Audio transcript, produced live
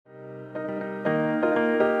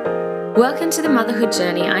Welcome to the motherhood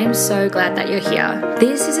journey. I am so glad that you're here.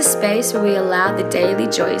 This is a space where we allow the daily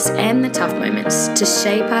joys and the tough moments to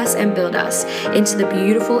shape us and build us into the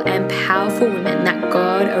beautiful and powerful women that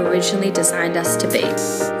God originally designed us to be.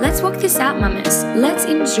 Let's walk this out, mummas. Let's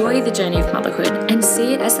enjoy the journey of motherhood and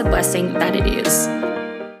see it as the blessing that it is.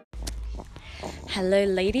 Hello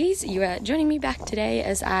ladies, you are joining me back today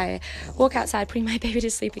as I walk outside putting my baby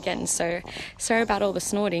to sleep again, so sorry about all the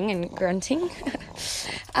snorting and grunting.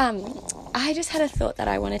 I just had a thought that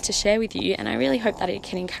I wanted to share with you, and I really hope that it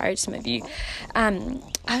can encourage some of you. I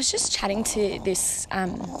was just chatting to this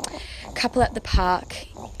couple at the park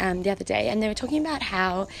the other day, and they were talking about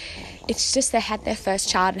how it's just they had their first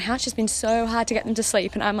child and how it's just been so hard to get them to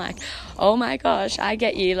sleep. And I'm like, oh my gosh, I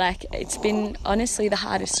get you. Like, it's been honestly the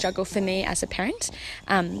hardest struggle for me as a parent,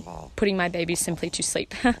 putting my babies simply to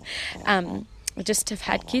sleep. I just have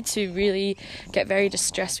had kids who really get very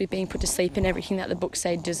distressed with being put to sleep, and everything that the books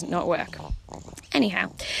say does not work.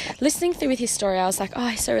 Anyhow, listening through with his story, I was like, oh,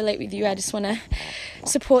 I so relate with you. I just want to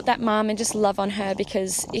support that mum and just love on her,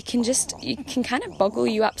 because it can kind of boggle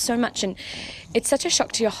you up so much, and it's such a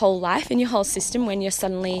shock to your whole life and your whole system when you're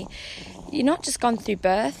not just gone through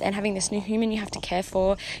birth and having this new human you have to care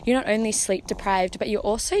for. You're not only sleep deprived, but you're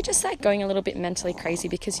also just like going a little bit mentally crazy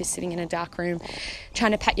because you're sitting in a dark room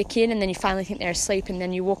trying to pat your kid, and then you finally think they're asleep, and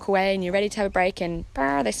then you walk away and you're ready to have a break, and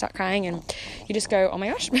they start crying, and you just go, oh my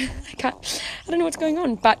gosh, I don't know what's going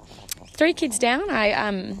on. But 3 kids down, I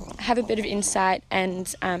have a bit of insight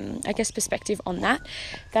and I guess perspective on that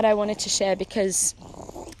I wanted to share, because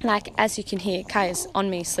like as you can hear, Kaya's on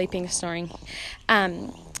me sleeping, snoring.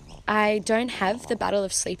 I don't have the battle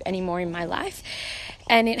of sleep anymore in my life,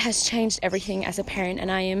 and it has changed everything as a parent, and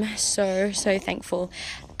I am so thankful.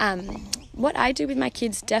 What I do with my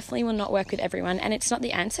kids definitely will not work with everyone, and it's not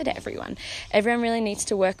the answer to everyone. Everyone really needs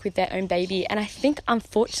to work with their own baby, and I think,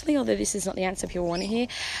 unfortunately, although this is not the answer people want to hear,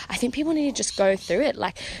 I think people need to just go through it,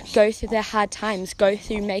 like go through their hard times, go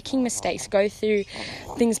through making mistakes, go through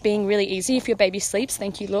things being really easy if your baby sleeps,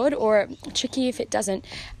 thank you Lord, or tricky if it doesn't,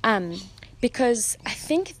 because I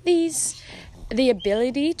think the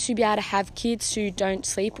ability to be able to have kids who don't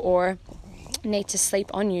sleep or need to sleep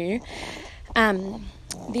on you,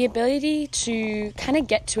 the ability to kind of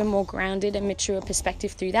get to a more grounded and mature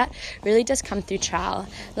perspective through that really does come through trial.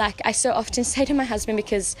 Like I so often say to my husband,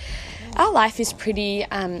 because our life is pretty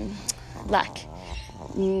like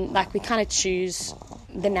we kind of choose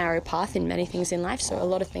the narrow path in many things in life, so a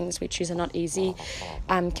lot of things we choose are not easy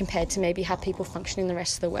compared to maybe how people function in the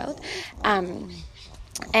rest of the world.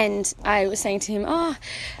 And I was saying to him,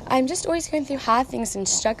 I'm just always going through hard things and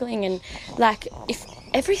struggling, and like if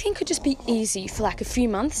everything could just be easy for like a few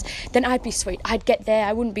months, then I'd be sweet. I'd get there,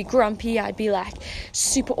 I wouldn't be grumpy, I'd be like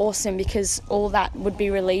super awesome, because all that would be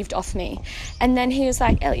relieved off me. And then he was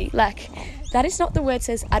like, Ellie, like that is not the word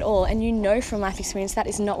says at all, and you know from life experience that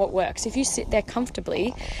is not what works. If you sit there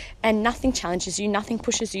comfortably and nothing challenges you, nothing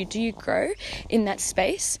pushes you, do you grow in that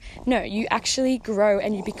space? No, you actually grow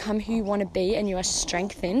and you become who you want to be, and you are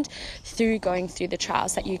strengthened through going through the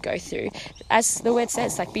trials that you go through. As the word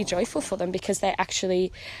says, like be joyful for them, because they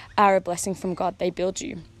actually are a blessing from God. They build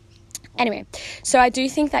you. Anyway, so I do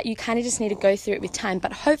think that you kind of just need to go through it with time,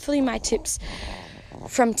 but hopefully my tips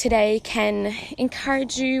from today can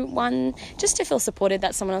encourage you, one, just to feel supported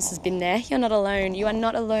that someone else has been there. You're not alone. You are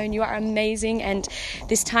not alone. You are amazing, and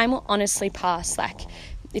this time will honestly pass. Like,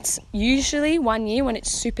 it's usually 1 year when it's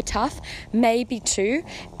super tough, maybe 2,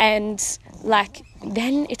 and like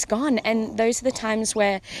then it's gone. And those are the times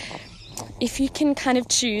where if you can kind of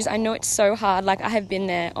choose, I know it's so hard, like I have been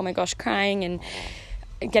there, oh my gosh, crying and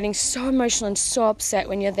getting so emotional and so upset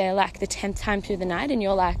when you're there like the 10th time through the night, and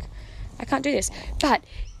you're like, I can't do this. But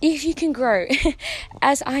if you can grow,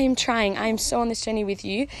 as I am trying, I am so on this journey with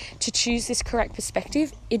you to choose this correct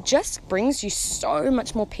perspective, it just brings you so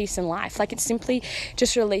much more peace in life. Like, it simply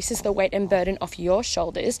just releases the weight and burden off your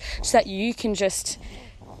shoulders so that you can just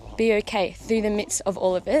be okay through the midst of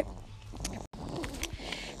all of it.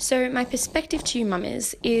 So my perspective to you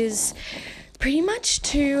mummas is pretty much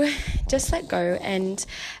to just let go and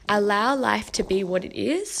allow life to be what it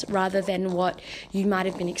is, rather than what you might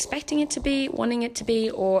have been expecting it to be, wanting it to be,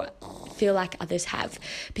 or feel like others have.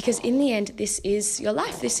 Because in the end, this is your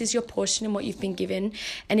life. This is your portion and what you've been given.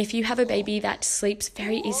 And if you have a baby that sleeps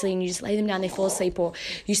very easily and you just lay them down, they fall asleep, or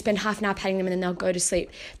you spend half an hour patting them and then they'll go to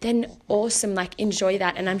sleep, then awesome, like enjoy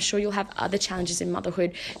that. And I'm sure you'll have other challenges in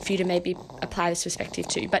motherhood for you to maybe apply this perspective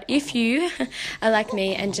to. But if you are like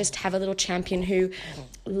me and just have a little champion who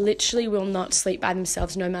literally will not sleep by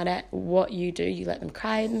themselves no matter what you do, you let them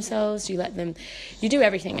cry themselves, you do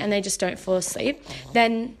everything and they just don't fall asleep,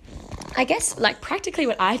 then I guess like practically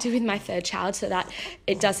what I do with my third child so that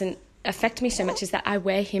it doesn't affect me so much is that I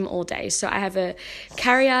wear him all day. So I have a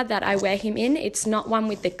carrier that I wear him in. It's not one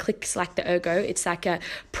with the clicks like the Ergo. It's like a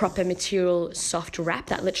proper material soft wrap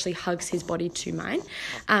that literally hugs his body to mine.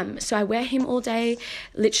 So I wear him all day,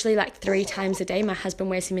 literally like 3 times a day. My husband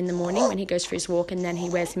wears him in the morning when he goes for his walk, and then he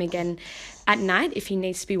wears him again at night if he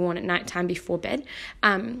needs to be worn at night time before bed.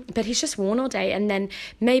 But he's just worn all day, and then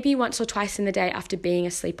maybe once or twice in the day after being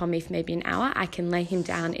asleep on me for maybe an hour, I can lay him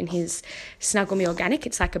down in his Snuggle Me Organic.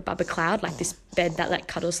 It's like a Bubba Cloud, like this bed that like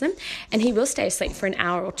cuddles them, and he will stay asleep for an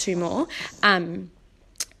hour or 2 more.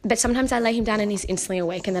 But sometimes I lay him down and he's instantly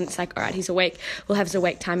awake, and then it's like, all right, he's awake. We'll have his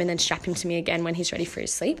awake time and then strap him to me again when he's ready for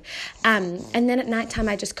his sleep. And then at night time,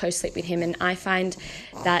 I just co-sleep with him, and I find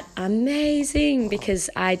that amazing because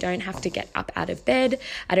I don't have to get up out of bed.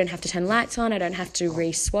 I don't have to turn lights on. I don't have to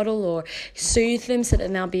re-swaddle or soothe them so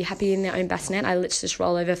that they'll be happy in their own bassinet. I literally just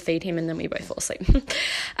roll over, feed him, and then we both fall asleep.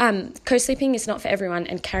 Co-sleeping is not for everyone,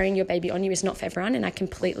 and carrying your baby on you is not for everyone, and I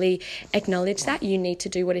completely acknowledge that. You need to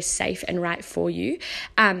do what is safe and right for you.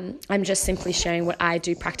 I'm just simply sharing what I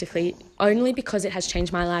do practically only because it has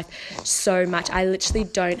changed my life so much. I literally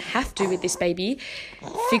don't have to, with this baby,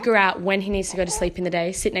 figure out when he needs to go to sleep in the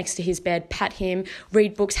day, sit next to his bed, pat him,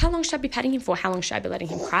 read books. How long should I be patting him for? How long should I be letting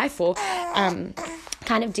him cry for?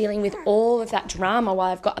 Kind of dealing with all of that drama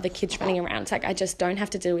while I've got other kids running around. It's like I just don't have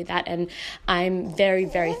to deal with that, and I'm very,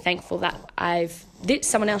 very thankful that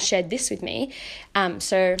someone else shared this with me.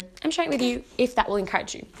 So I'm sharing it with you if that will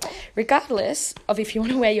encourage you. Regardless of if you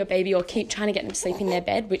want to wear your baby or keep trying to get them to sleep in their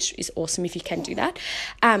bed, which is awesome if you can do that,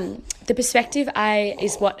 the perspective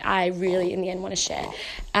is what I really in the end want to share.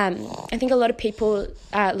 I think a lot of people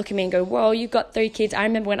look at me and go, whoa, you've got 3 kids. I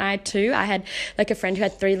remember when I had 2, I had like a friend who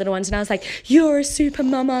had 3 little ones, and I was like, you're a super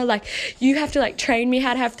mama. Like, you have to like train me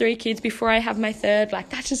how to have 3 kids before I have my 3rd. Like,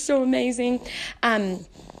 that's just so amazing.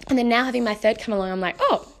 And then now having my 3rd come along, I'm like,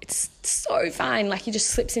 oh, it's so fine. Like, he just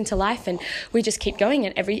slips into life and we just keep going,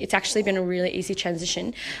 and it's actually been a really easy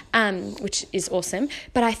transition, which is awesome.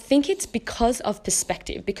 But I think it's because of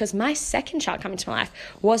perspective, because my 2nd child coming into my life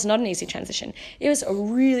was not an easy transition. It was a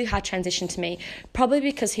really hard transition to me, probably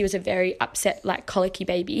because he was a very upset, like colicky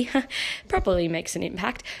baby. Probably makes an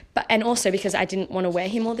impact, and also because I didn't want to wear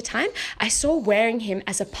him all the time. I saw wearing him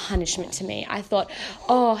as a punishment to me. I thought,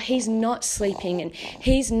 oh, he's not sleeping and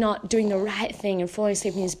he's not doing the right thing and falling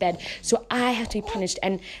asleep in his bed, so I have to be punished.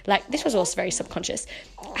 And like, this was also very subconscious.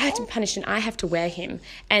 I have to be punished and I have to wear him,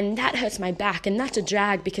 and that hurts my back, and that's a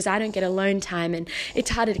drag because I don't get alone time, and it's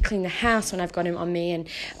harder to clean the house when I've got him on me. And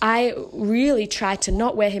I really tried to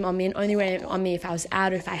not wear him on me and only wear him on me if I was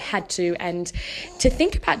out or if I had to. And to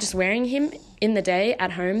think about just wearing him in the day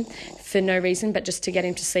at home for no reason but just to get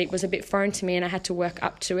him to sleep was a bit foreign to me, and I had to work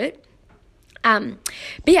up to it. But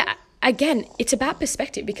yeah, again, it's about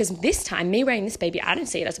perspective, because this time, me wearing this baby, I don't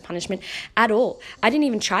see it as a punishment at all. I didn't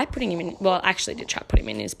even try putting him in, well, I actually did try putting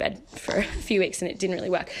him in his bed for a few weeks and it didn't really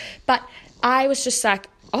work. But I was just like,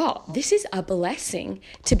 oh, this is a blessing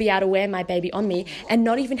to be able to wear my baby on me and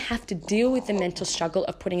not even have to deal with the mental struggle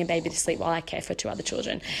of putting a baby to sleep while I care for 2 other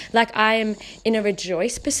children. Like, I am in a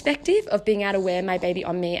rejoice perspective of being able to wear my baby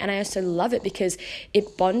on me, and I also love it because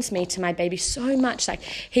it bonds me to my baby so much. Like,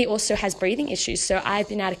 he also has breathing issues, so I've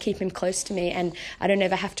been able to keep him close to me, and I don't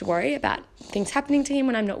ever have to worry about things happening to him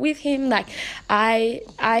when I'm not with him. Like, I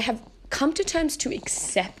have come to terms to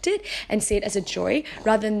accept it and see it as a joy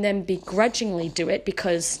rather than begrudgingly do it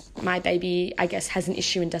because my baby, I guess, has an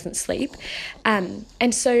issue and doesn't sleep. And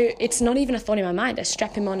so it's not even a thought in my mind. I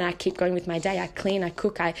strap him on and I keep going with my day. I clean, I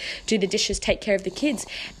cook, I do the dishes, take care of the kids.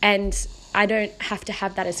 And I don't have to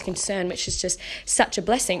have that as a concern, which is just such a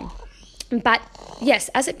blessing. But yes,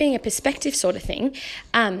 as it being a perspective sort of thing,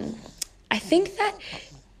 I think that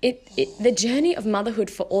the journey of motherhood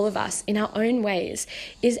for all of us in our own ways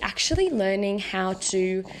is actually learning how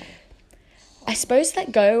to, I suppose,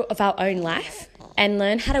 let go of our own life and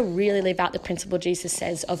learn how to really live out the principle Jesus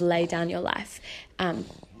says of lay down your life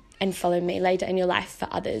and follow me, lay down your life for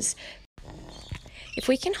others. If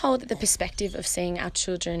we can hold the perspective of seeing our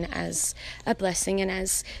children as a blessing and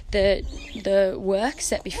as the work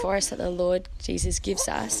set before us that the Lord Jesus gives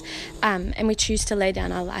us, and we choose to lay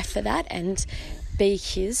down our life for that and be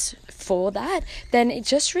his for that, then it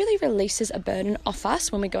just really releases a burden off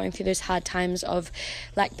us when we're going through those hard times of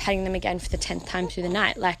like patting them again for the 10th time through the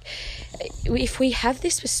night. Like, if we have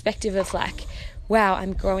this perspective of like, wow,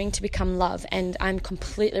 I'm growing to become love and I'm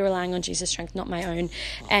completely relying on Jesus' strength, not my own,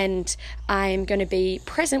 and I'm going to be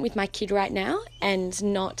present with my kid right now and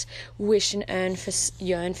not wish and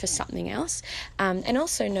yearn for something else, and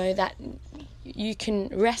also know that you can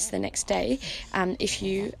rest the next day if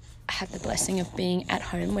you have the blessing of being at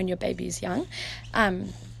home when your baby is young.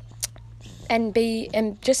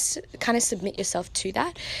 And just kind of submit yourself to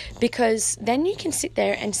that, because then you can sit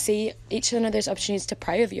there and see each one of those opportunities to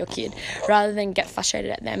pray over your kid rather than get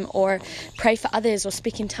frustrated at them, or pray for others, or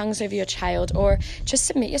speak in tongues over your child, or just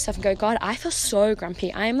submit yourself and go, God, I feel so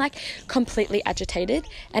grumpy. I am like completely agitated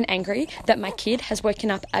and angry that my kid has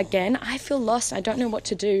woken up again. I feel lost. I don't know what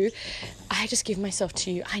to do. I just give myself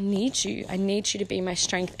to you. I need you. I need you to be my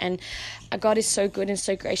strength. And God is so good and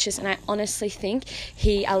so gracious. And I honestly think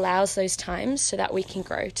he allows those times so that we can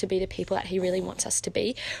grow to be the people that he really wants us to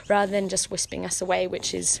be, rather than just whispering us away,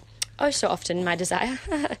 which is so often my desire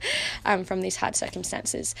from these hard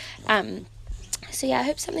circumstances. So yeah, I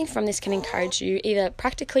hope something from this can encourage you, either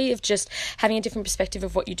practically of just having a different perspective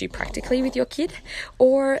of what you do practically with your kid,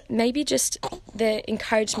 or maybe just the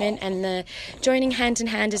encouragement and the joining hand in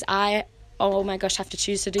hand as I, oh my gosh, have to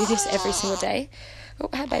choose to do this every single day. Oh,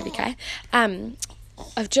 hi baby Kai.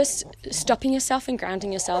 Of just stopping yourself and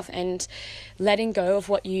grounding yourself and letting go of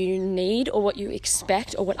what you need or what you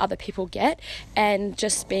expect or what other people get, and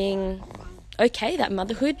just being okay that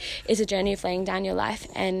motherhood is a journey of laying down your life,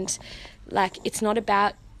 and like it's not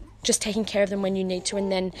about just taking care of them when you need to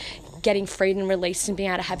and then getting freed and released and being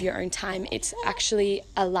able to have your own time. It's actually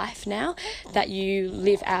a life now that you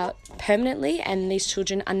live out permanently, and these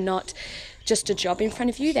children are not just a job in front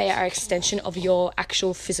of you. They are an extension of your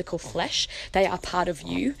actual physical flesh. They are part of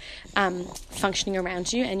you, functioning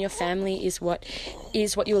around you, and your family is what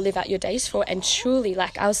you will live out your days for. And truly,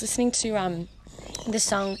 like I was listening to the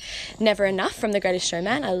song Never Enough from The Greatest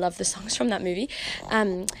Showman. I love the songs from that movie.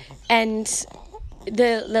 And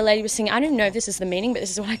the lady was singing, I don't know if this is the meaning, but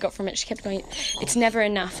this is what I got from it. She kept going, it's never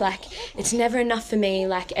enough, like it's never enough for me,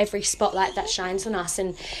 like every spotlight that shines on us.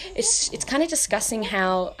 And it's kind of discussing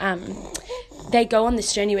how they go on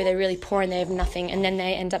this journey where they're really poor and they have nothing, and then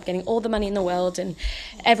they end up getting all the money in the world and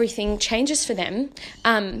everything changes for them.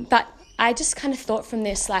 But I just kind of thought from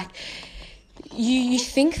this, like, you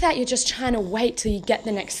think that you're just trying to wait till you get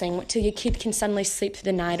the next thing, till your kid can suddenly sleep through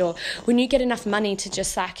the night, or when you get enough money to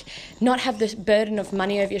just like not have the burden of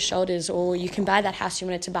money over your shoulders, or you can buy that house you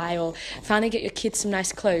wanted to buy, or finally get your kids some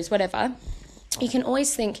nice clothes, whatever. You can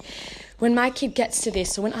always think, when my kid gets to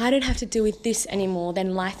this, or when I don't have to deal with this anymore,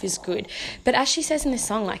 then life is good. But as she says in this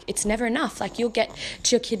song, like, it's never enough. Like, you'll get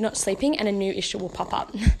to your kid not sleeping and a new issue will pop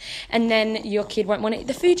up. And then your kid won't want to eat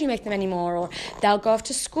the food you make them anymore, or they'll go off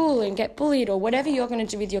to school and get bullied, or whatever you're going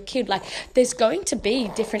to do with your kid. Like, there's going to be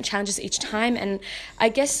different challenges each time. And I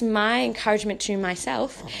guess my encouragement to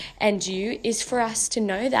myself and you is for us to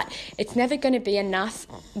know that it's never going to be enough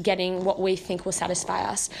getting what we think will satisfy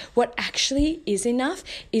us. What actually is enough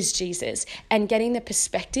is Jesus. And getting the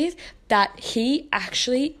perspective that he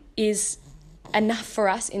actually is enough for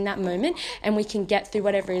us in that moment, and we can get through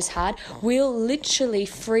whatever is hard, will literally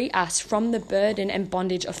free us from the burden and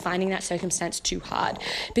bondage of finding that circumstance too hard.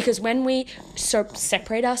 Because when we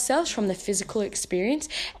separate ourselves from the physical experience,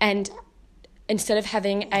 and instead of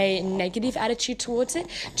having a negative attitude towards it,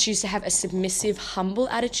 choose to have a submissive, humble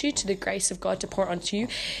attitude to the grace of God to pour onto you,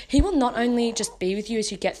 he will not only just be with you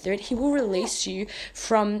as you get through it, he will release you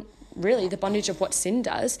from really the bondage of what sin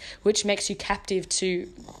does, which makes you captive to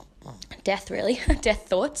death, really, death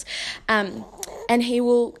thoughts. And he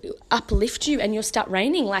will uplift you and you'll start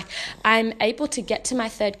reigning. Like, I'm able to get to my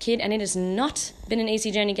third kid, and it has not been an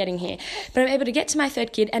easy journey getting here, but I'm able to get to my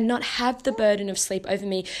third kid and not have the burden of sleep over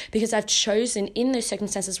me, because I've chosen in those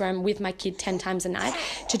circumstances where I'm with my kid 10 times a night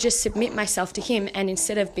to just submit myself to him, and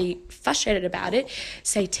instead of be frustrated about it,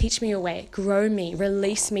 say, teach me your way, grow me,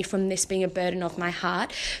 release me from this being a burden of my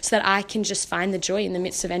heart, so that I can just find the joy in the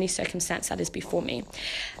midst of any circumstance that is before me.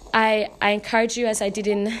 I encourage you, as I did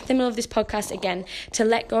in the middle of this podcast again, to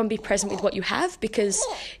let go and be present with what you have, because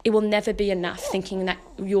it will never be enough thinking that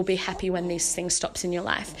you'll be happy when these things stops in your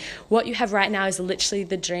life. What you have right now is literally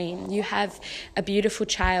the dream. You have a beautiful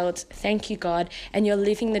child, thank you God, and you're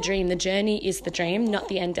living the dream. The journey is the dream, not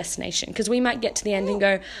the end destination. Because we might get to the end and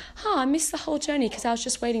go, I missed the whole journey because I was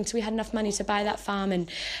just waiting till we had enough money to buy that farm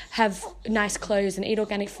and have nice clothes and eat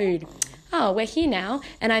organic food. Oh, we're here now,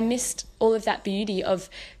 and I missed all of that beauty of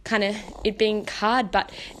kind of it being hard, but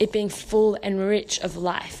it being full and rich of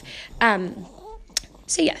life.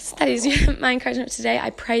 So yes, that is my encouragement today.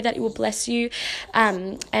 I pray that it will bless you.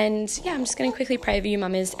 And yeah, I'm just going to quickly pray over you,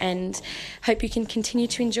 mummas, and hope you can continue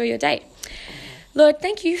to enjoy your day. Lord,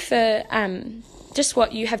 thank you for just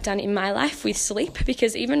what you have done in my life with sleep,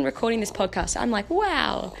 because even recording this podcast, I'm like,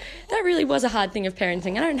 wow, that really was a hard thing of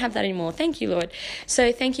parenting. I don't have that anymore. Thank you, Lord.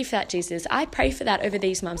 So thank you for that, Jesus. I pray for that over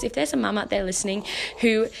these mums. If there's a mum out there listening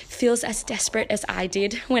who feels as desperate as I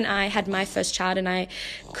did when I had my first child and I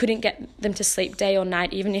couldn't get them to sleep day or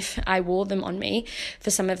night, even if I wore them on me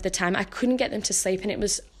for some of the time, I couldn't get them to sleep, and it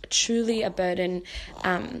was truly a burden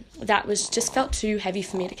that was just felt too heavy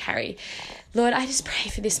for me to carry. Lord, I just pray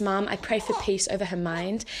for this mum. I pray for peace over her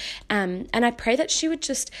mind, and I pray that she would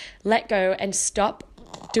just let go and stop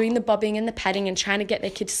doing the bobbing and the patting and trying to get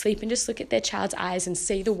their kid to sleep, and just look at their child's eyes and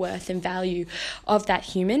see the worth and value of that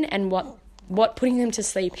human and what putting them to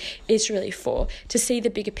sleep is really for, to see the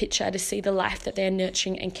bigger picture, to see the life that they're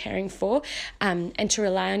nurturing and caring for, and to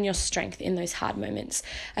rely on your strength in those hard moments.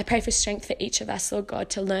 I pray for strength for each of us, Lord God,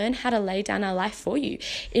 to learn how to lay down our life for you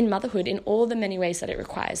in motherhood in all the many ways that it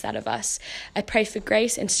requires that of us. I pray for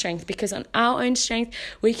grace and strength, because on our own strength,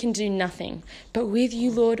 we can do nothing. But with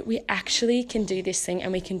you, Lord, we actually can do this thing,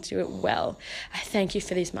 and we can do it well. I thank you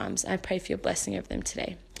for these mums, and I pray for your blessing over them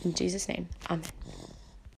today. In Jesus' name, amen.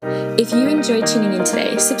 If you enjoyed tuning in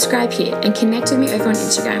today, subscribe here and connect with me over on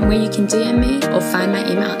Instagram, where you can DM me or find my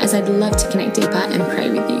email, as I'd love to connect deeper and pray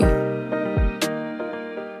with you.